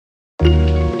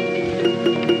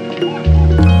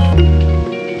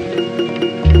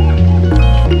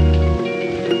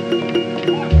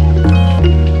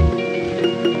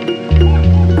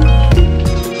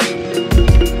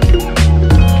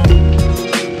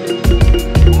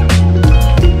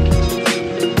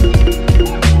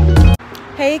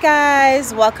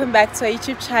guys, welcome back to our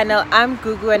YouTube channel. I'm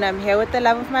Gugu and I'm here with the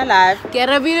love of my life,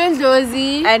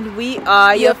 Kearabilwe, and we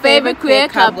are your favorite queer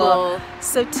couple.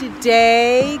 So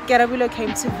today Kearabilwe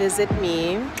came to visit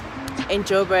me in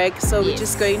Joburg, so we're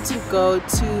just going to go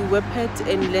to Whippet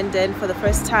in Linden for the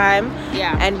first time.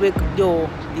 Yeah. And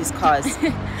these cars.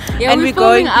 Yeah, and we're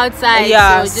going outside.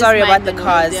 Yeah, so sorry about the noise,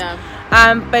 cars. yeah.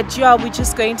 But yeah, we're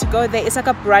just going to go there. It's like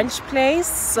a brunch place,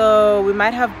 so we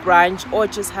might have brunch or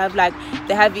just have like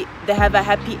they have a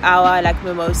happy hour, like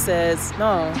mimosas.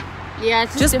 No, yeah,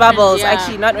 it's just bubbles. Yeah.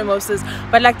 Actually, not mimosas,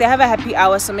 but like they have a happy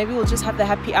hour. So maybe we'll just have the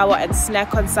happy hour and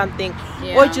snack on something,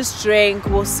 or just drink.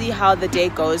 We'll see how the day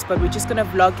goes. But we're just gonna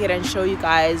vlog it and show you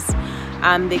guys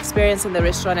the experience in the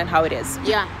restaurant and how it is.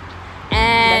 Yeah,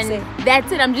 and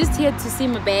that's it. I'm just here to see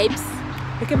my babes.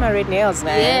 Look at my red nails,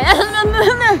 man.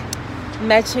 Yeah.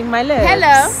 Matching my lips.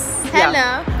 Hello.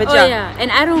 Yeah. But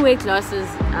and I don't wear glasses.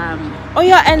 And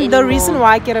anymore. The reason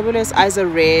why Kearabilwe's eyes are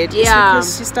red is Yeah.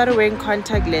 because she started wearing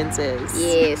contact lenses.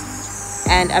 Yes.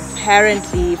 And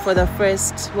apparently for the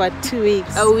first 2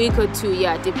 weeks, a week or two,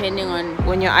 yeah, depending on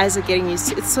when your eyes are getting used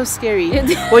to it. It's so scary.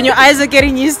 When your eyes are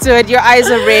getting used to it, your eyes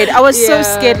are red. I was so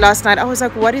scared last night. I was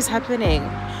like, what is happening?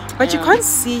 But you can't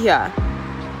see here.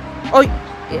 Oh yeah.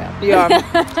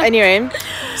 Anyway,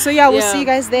 so we'll see you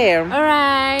guys there. All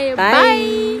right,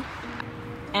 bye.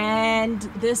 And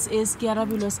this is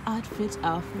Kearabilwe's outfit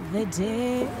of the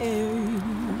day.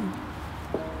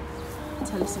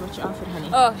 Tell us about your outfit, honey.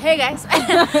 Oh, hey guys.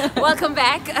 Welcome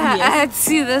back. I had to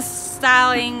see this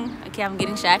styling. Okay, I'm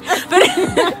getting shy. But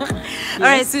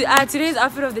alright, so today's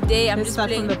outfit of the day, Let's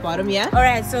start from the bottom, yeah?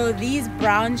 Alright, so these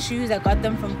brown shoes, I got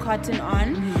them from Cotton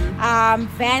On.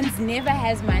 Vans never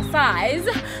has my size,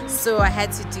 so I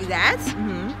had to do that.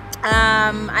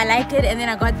 I like it. And then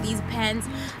I got these pants.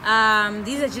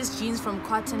 These are just jeans from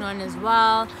Cotton On as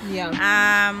well.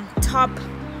 Top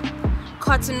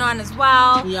Cotton On as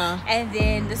well. And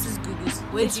then this is Gugu's.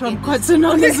 It's from Cotton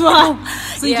On as well.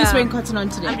 So you're just wearing Cotton On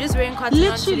today? I'm just wearing Cotton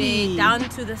On today, down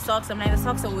to the socks. I'm like, the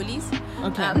socks are woolies.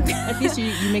 Okay. At least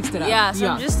you mixed it up. Yeah, so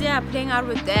I'm just playing out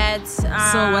with that.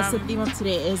 So what's the theme of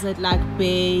today? Is it like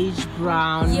beige,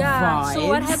 brown vibes? So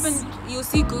what happened, you'll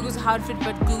see Gugu's outfit,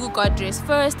 but Gugu got dressed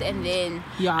first, and then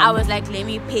I was like, let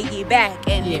me piggyback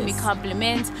and let me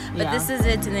compliment. But this is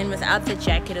it, and then without the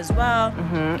jacket as well.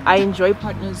 I enjoy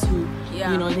partners who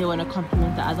they want to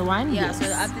compliment the other one. So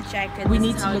without the jacket, we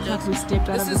need to look like we stepped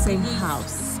out of the same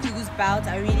house. This is Gugu's belt.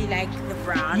 I really like the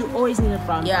brown. You always need a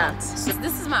brown belt. So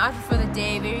this is my outfit for the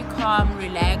day. Very calm,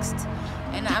 relaxed,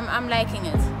 and I'm liking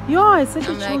it. Yeah, it's such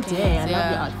a chill day. I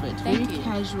love your outfit. Thank very you.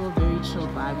 Casual, very chill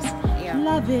vibes. Yeah.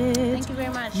 Love it. Thank you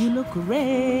very much. You look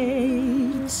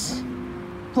great.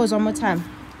 Pose one more time.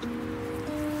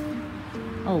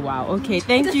 Oh wow. Okay,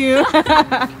 thank you.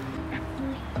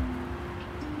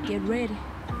 Get ready.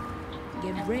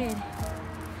 Get ready.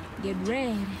 Get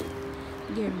ready.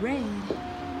 Get ready.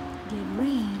 Get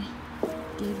ready.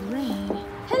 Get ready.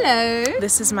 Hello.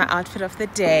 This is my outfit of the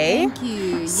day. Thank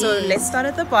you. So let's start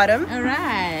at the bottom. All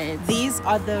right. These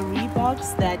are the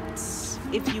Reeboks that,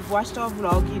 if you've watched our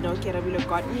vlog, you know Kearabilwe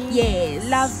got me. Yes.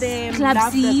 Love them. Club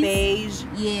love C's. the beige.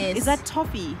 Yes. Is that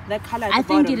toffee? That color at I the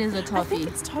think bottom? it is a toffee. I think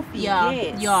it's toffee. Yeah.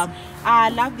 Yes. Yeah. I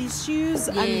love these shoes.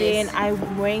 Yes. And then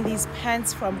I'm wearing these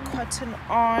pants from Cotton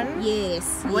On.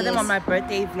 Yes. Wore them on my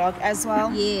birthday vlog as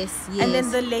well. Yes. And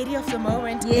then the lady of the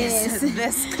moment is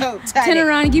this coat. Turn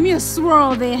around. Give me a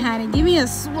swirl there, honey. Give me a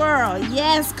swirl.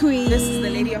 Yes, queen. This is the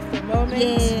lady of the moment.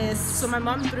 Yes. So my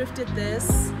mom thrifted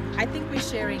this. I think we're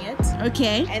sharing it.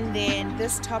 Okay. And then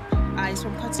this top is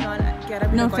from Cotton On.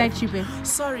 Kearabilwe No, got factory, babe.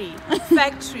 Sorry,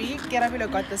 factory.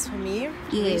 Kearabilwe got this for me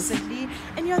recently.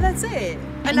 And that's it.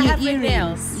 And I have red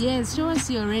nails. Yes, show us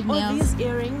your red nails. Oh, these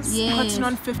earrings. Yes. Cotton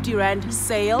On 50 Rand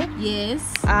sale. Yes.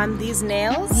 These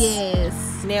nails.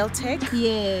 Yes. Nail tech.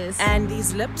 Yes. And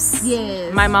these lips.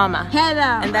 Yes. My mama.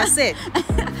 Hello. And that's it.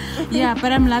 Yeah,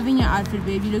 but I'm loving your outfit,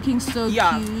 baby. Looking so cute.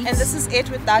 And this is it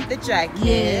without the jacket.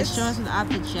 Yes, show us without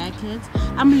the jacket.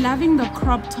 I'm loving the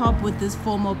crop top with this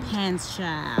formal pants,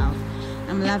 child.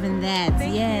 I'm loving that.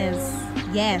 Yes.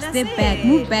 Yes. Step back.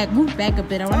 Move back a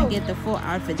bit. I want to get the full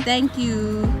outfit. Thank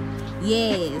you.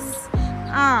 Yes.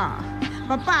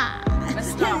 Bye-bye.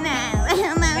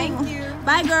 Thank you.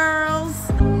 Bye, girls.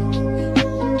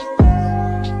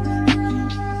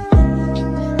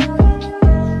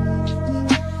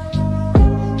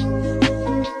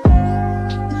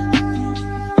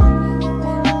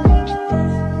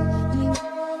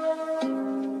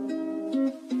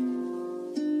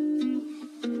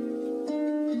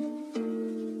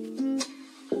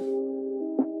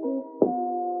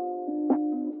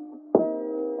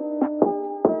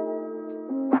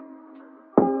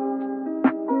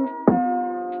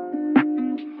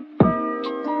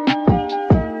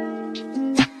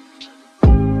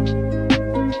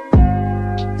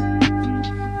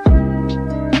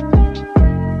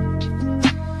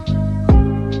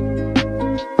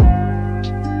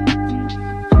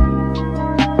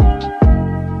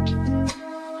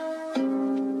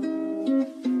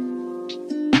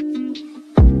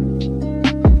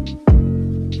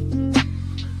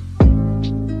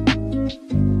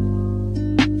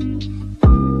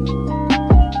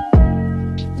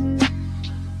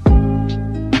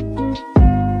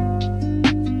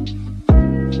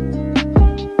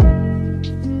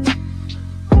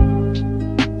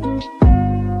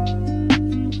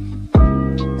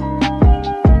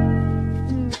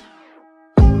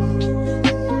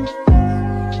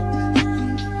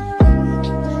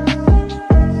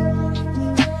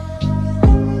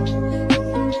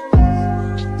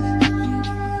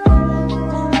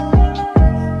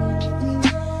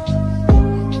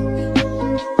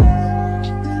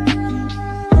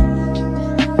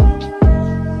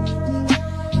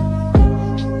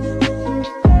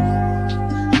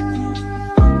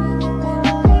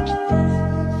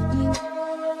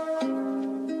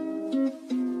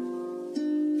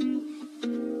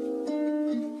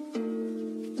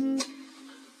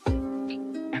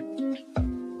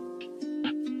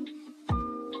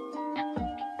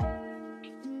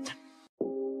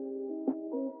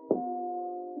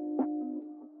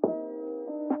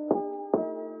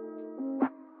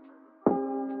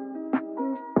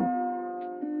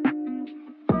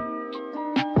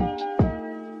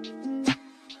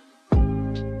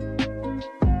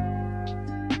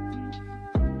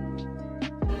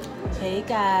 Hey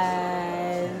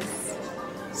guys.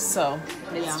 So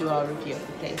let's do our review of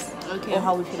the place. Okay. Or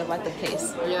how we feel about the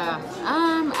place. Yeah.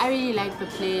 I really like the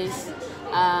place.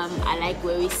 I like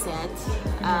where we sat.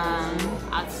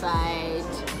 Outside,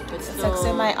 but still It's like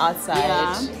semi outside.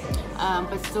 Yeah.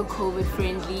 But still COVID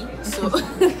friendly. So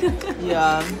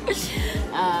yeah.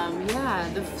 Yeah,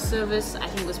 the service I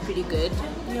think was pretty good.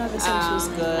 Yeah, the service was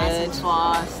good. Nice and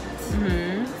fast.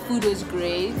 Food was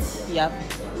great. Yep.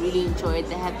 Really enjoyed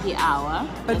the happy hour.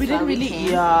 But we didn't really,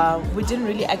 we didn't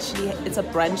really actually, it's a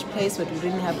brunch place, but we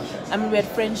didn't have, I mean, we had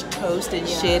French toast and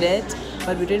shared it,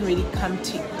 but we didn't really come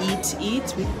to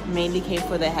eat. We mainly came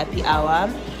for the happy hour.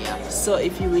 Yeah. So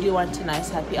if you really want a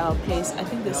nice happy hour place, I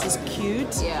think this is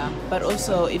cute. Yeah. But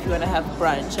also, if you want to have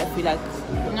brunch, I feel like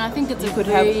I think it's you could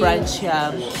have brunch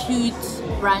here. Cute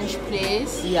brunch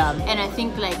place. Yeah. And I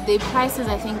think like the prices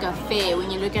I think are fair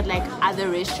when you look at like other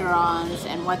restaurants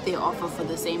and what they offer for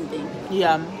the same thing.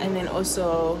 Yeah. And then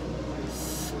also,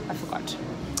 I forgot.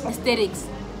 Aesthetics.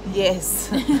 Yes.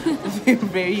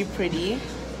 Very pretty.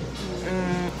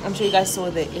 I'm sure you guys saw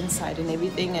the inside and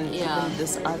everything, and even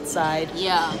this outside.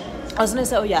 Yeah. I was gonna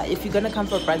say, oh yeah, if you're gonna come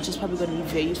for brunch, it's probably gonna be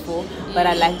very full. But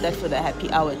I like that for the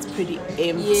happy hour. It's pretty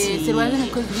empty. Yes, it wasn't,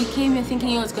 because we came here thinking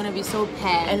it was gonna be so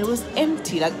packed. And it was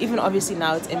empty. Like even obviously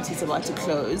now it's empty. It's about to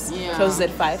close. Yeah. Closes at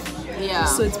 5. Yeah.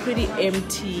 So it's pretty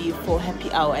empty for happy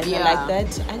hour, and I like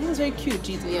that. I think it's very cute.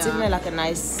 It's even like a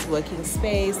nice working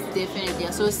space. Definitely.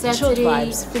 Yeah. So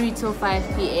Saturday 3 till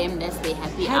 5 p.m. That's the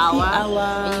happy hour.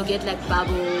 And you get like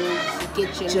bubbles, you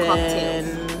get gin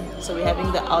cocktails. So we're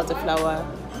having the elderflower.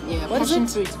 Yeah, what passion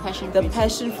is it? Passion the fruit.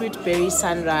 passion fruit berry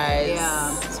sunrise.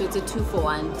 Yeah, so it's a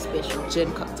 2-for-1 special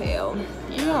gin cocktail.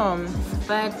 Yeah.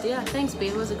 But yeah, thanks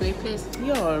babe, it was a great place.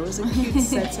 Yeah, it was a cute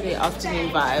Saturday afternoon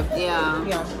vibe. Yeah,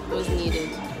 it was needed.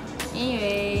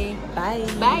 Anyway,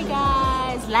 bye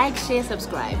guys, like, share,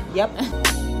 subscribe. Yep.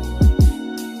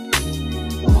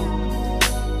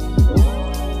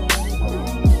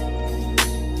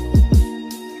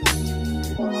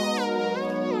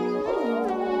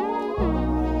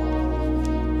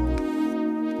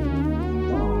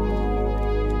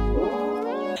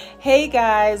 Hey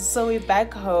guys, so we're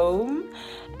back home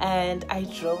and I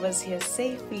drove us here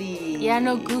safely. Yeah,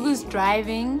 no, Gugu's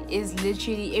driving is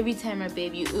literally every time my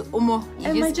baby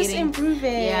just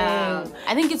improving. Yeah,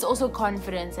 I think it's also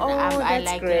confidence, and I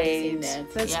like great. that I'm seeing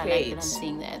that. That's great. great. I like that I'm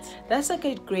seeing that. That's like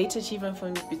a great achievement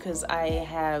for me, because I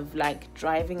have like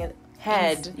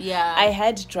I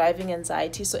had driving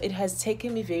anxiety, so it has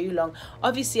taken me very long.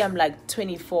 Obviously I'm like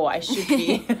 24, I should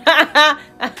be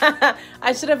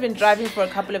I should have been driving for a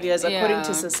couple of years according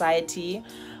to society,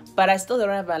 but I still don't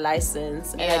have a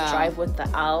license, and I drive with the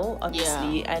L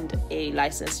obviously and a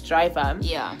licensed driver.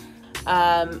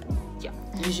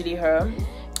 Usually her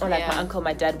or like my uncle,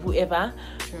 my dad, whoever.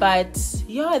 But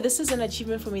yeah, this is an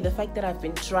achievement for me. The fact that I've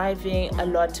been driving a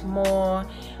lot more,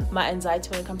 my anxiety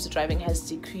when it comes to driving has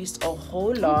decreased a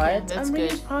whole lot. I'm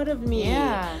really proud of me.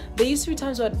 There used to be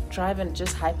times where I'd drive and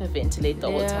just hyperventilate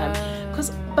the whole time.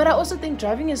 But I also think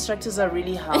driving instructors are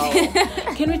really hell.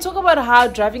 Can we talk about how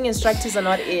driving instructors are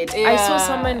not it? I saw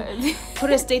someone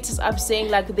put a status up saying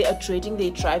like they are dreading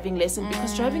their driving lesson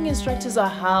because driving instructors are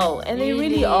hell, and they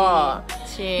really are.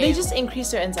 They just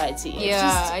increase your anxiety.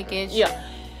 I get you.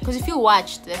 Because if you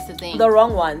watched, that's the thing. The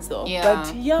wrong ones though. But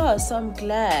so I'm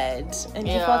glad. And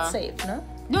you felt safe, no?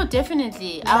 No,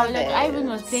 definitely. I even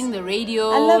was playing the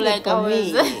radio. I love it for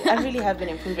me. I really have been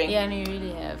improving. Yeah, no, you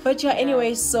really have. But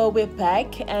anyway, so we're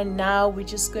back, and now we're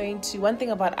just going to, one thing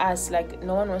about us, like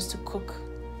no one wants to cook.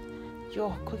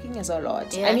 Cooking is a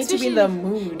lot. I need to be in the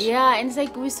mood. Yeah, and it's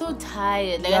like we're so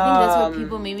tired. Like I think that's what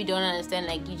people maybe don't understand.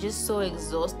 Like you're just so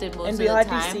exhausted most of the time. And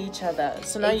we hardly see each other.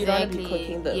 So now you don't want to be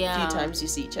cooking the few times you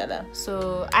see each other.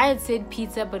 So I had said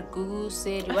pizza, but Gugu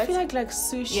said what? I feel like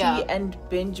sushi and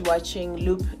binge watching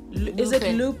Is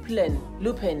it Lupin?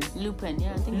 Lupin,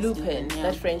 yeah, I think it's Lupin.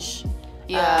 That French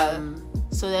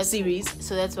so that's series.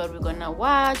 So that's what we're gonna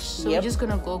watch. So we're just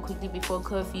gonna go quickly before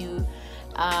curfew.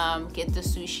 Get the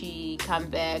sushi, come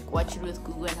back, watch it with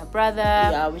Gugu and her brother.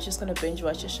 Yeah, we're just gonna binge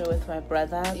watch a show with my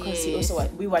brother because he also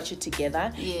we watch it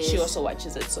together. She also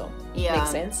watches it, so makes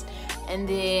sense. And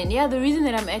then the reason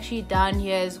that I'm actually down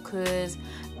here is because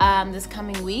this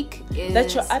coming week is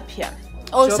that you're up here.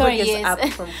 Oh, Joburg sorry, is up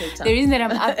from Cape Town. The reason that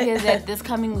I'm up here is that this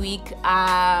coming week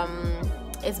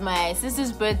it's my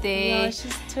sister's birthday.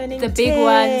 She's turning the big 10.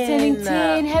 one. She's turning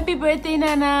 10. Happy birthday,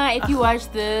 Nana! If you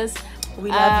watch this. We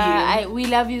love you. We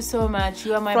love you so much.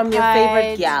 You are my From pride. your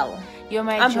favorite gal. You're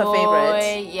my I'm joy. her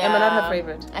favorite. Yeah. Am I not her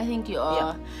favorite? I think you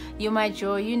are. you're my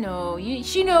joy, you know,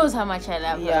 she knows how much I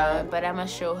love her, but I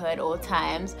must show her at all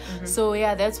times. So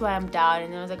yeah, that's why I'm down.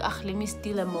 And then I was like, let me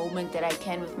steal a moment that I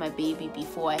can with my baby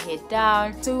before I head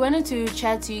down. So we wanted to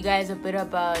chat to you guys a bit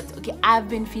about, okay, I've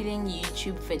been feeling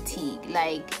YouTube fatigue,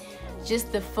 like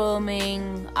just the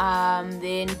filming,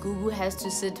 then Gugu has to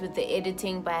sit with the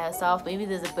editing by herself. Maybe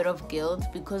there's a bit of guilt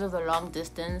because of the long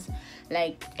distance,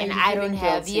 like, and I don't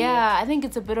have guilty. I think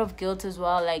it's a bit of guilt as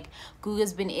well. Like,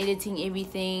 Gugu's been editing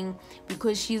everything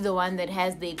because she's the one that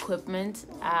has the equipment.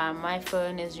 My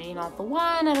phone is really not the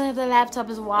one. I don't have the laptop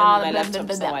as well. My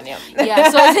laptop's the one,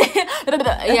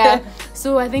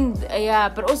 so I think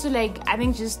but also, like, I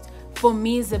think just for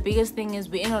me, the biggest thing is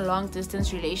we're in a long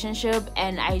distance relationship,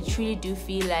 and I truly do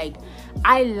feel like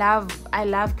I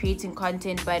love creating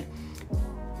content, but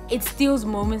it steals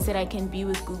moments that I can be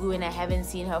with Gugu and I haven't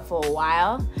seen her for a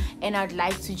while, and I'd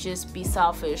like to just be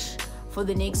selfish for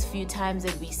the next few times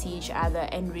that we see each other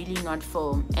and really not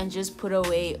film and just put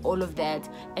away all of that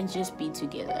and just be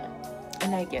together.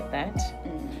 And I get that.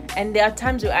 And there are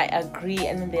times where I agree,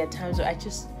 and then there are times where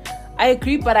I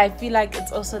agree, but I feel like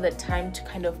it's also the time to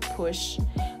kind of push,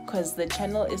 because the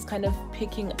channel is kind of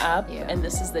picking up, and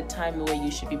this is the time where you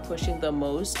should be pushing the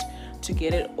most to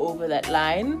get it over that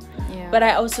line. But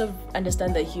I also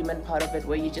understand the human part of it,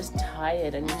 where you're just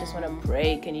tired and you just want to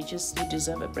break, and you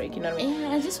deserve a break, you know what I mean?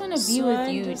 I just want to be with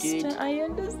you, dude. I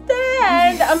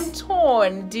understand. I'm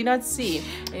torn. Do you not see?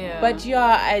 But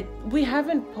we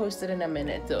haven't posted in a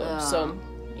minute though, so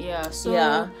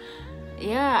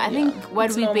I think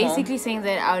what we're basically saying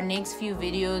that our next few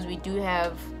videos, we do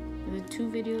have 2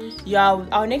 videos.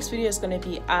 Our next video is going to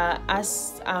be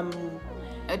us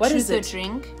what is it?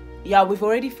 Drink. We've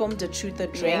already filmed a truth or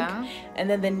drink, and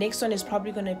then the next one is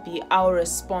probably going to be our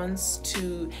response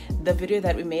to the video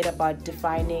that we made about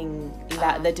defining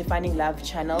the Defining Love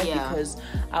channel, because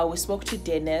we spoke to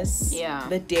Dennis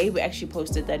the day we actually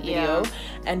posted that video,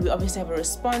 and we obviously have a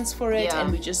response for it,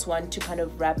 and we just want to kind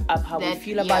of wrap up how we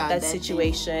feel about that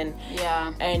situation,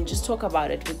 and just talk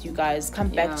about it with you guys, come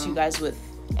back to you guys with.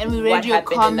 And we read your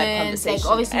comments, like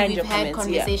obviously we've had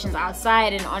conversations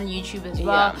outside and on YouTube as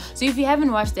well. So if you haven't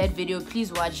watched that video,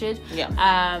 please watch it.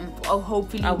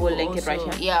 Hopefully I will link it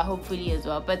right here. Hopefully as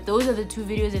well. But those are the 2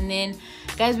 videos, and then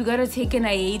guys, we gotta take an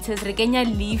hiatus. Rekenya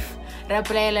leave,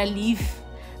 Rapraela leave,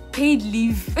 paid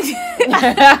leave.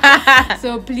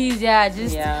 So please,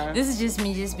 this is just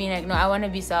me just being like, no, I want to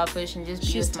be selfish and just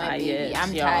be with my baby.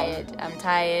 I'm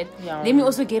tired. Let me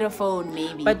also get a phone,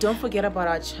 maybe. But don't forget about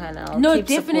our channel. No, keep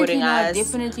definitely not. us.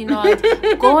 Definitely not.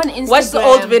 Go on Instagram. Watch the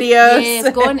old videos.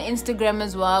 Yes, go on Instagram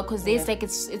as well, because there's like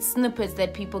it's snippets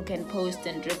that people can post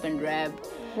and drip and drab.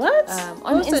 What?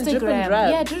 On Instagram. Drip and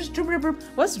drab? Yeah, just drip.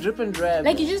 What's drip and drab?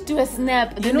 Like, you just do a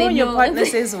snap. You know when your partner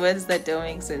says words that don't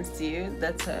make sense to you?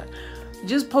 That's her.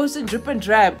 Just post it drip and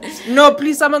drab. No,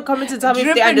 please, someone comment and tell me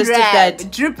if they understood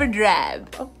that. Drip and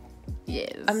drab. Oh.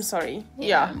 Yes. I'm sorry.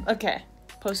 Yeah. Okay.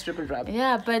 Post drip and drab.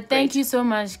 Yeah, but thank you so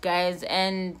much, guys,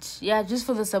 and just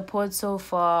for the support so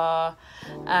far,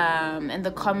 and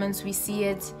the comments, we see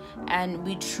it, and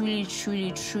we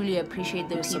truly appreciate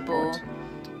the people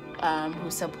who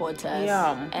support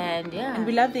us. And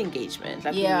we love the engagement.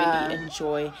 Like, we really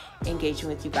enjoy engaging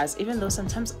with you guys, even though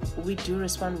sometimes we do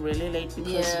respond really late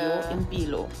because you're in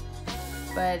below.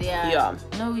 But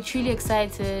no, we're truly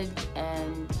excited,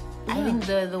 and I think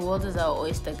the world is our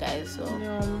oyster, guys, so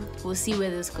we'll see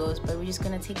where this goes, but we're just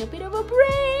gonna take a bit of a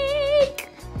break,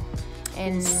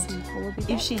 and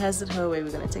if she has it her way,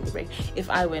 we're gonna take a break. If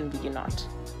I win, will you not?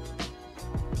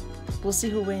 We'll see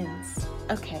who wins.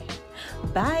 Okay,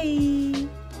 bye.